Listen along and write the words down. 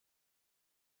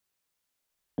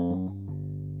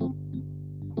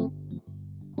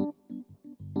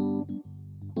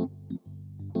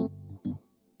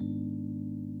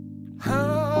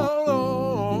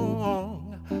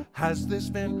has this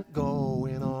been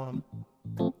going on?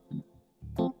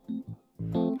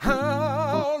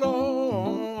 How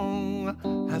long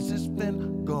has this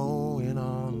been going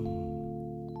on?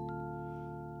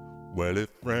 Well, if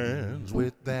friends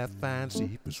with their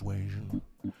fancy persuasion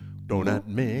don't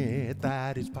admit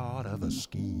that it's part of a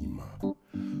scheme,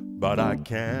 but I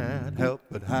can't help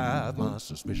but have my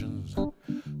suspicions,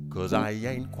 'cause I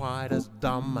ain't quite as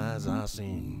dumb as I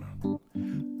seem.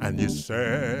 And you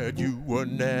said you were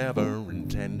never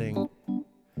intending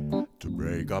to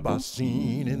break up our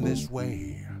scene in this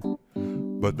way,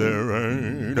 but there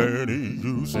ain't any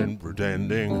use in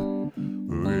pretending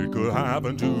it could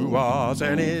happen to us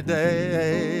any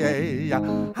day.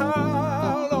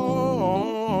 How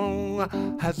long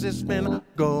has this been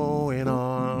going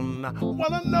on?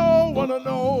 Wanna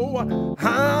know,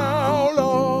 how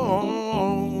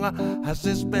long has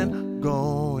this been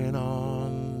going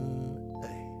on?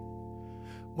 Hey.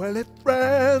 Well, if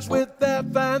friends with their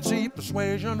fancy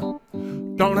persuasion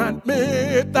don't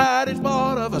admit that it's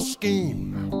part of a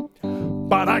scheme,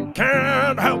 but I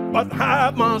can't help but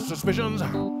have my suspicions,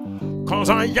 'cause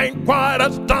I ain't quite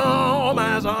as dumb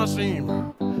as I seem.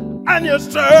 And you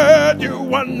said you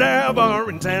were never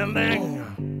intending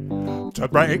to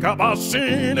break up our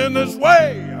scene in this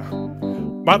way,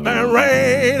 but there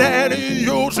ain't any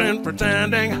use in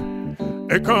pretending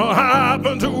it could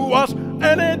happen to us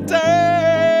any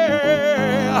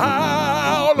day.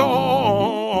 How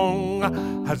long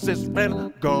has this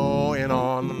been going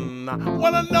on?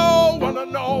 Wanna know,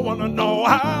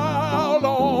 how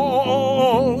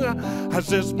long has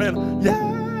this been?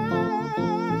 Yeah,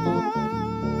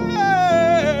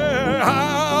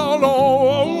 how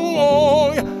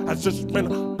long has this been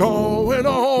going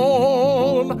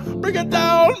on? Bring it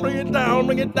down, bring it down,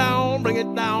 bring it down, bring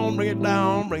it down, bring it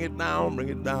down, bring it down, bring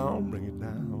it down, bring it down.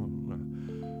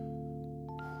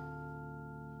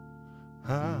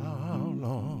 How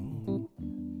long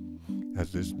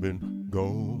has this been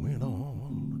going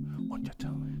on? Won't you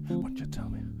tell me? Won't you tell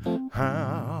me?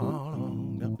 How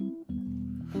long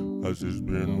has this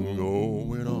been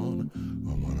going on?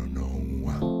 I wanna know.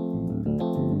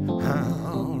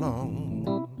 How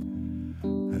long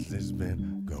has this been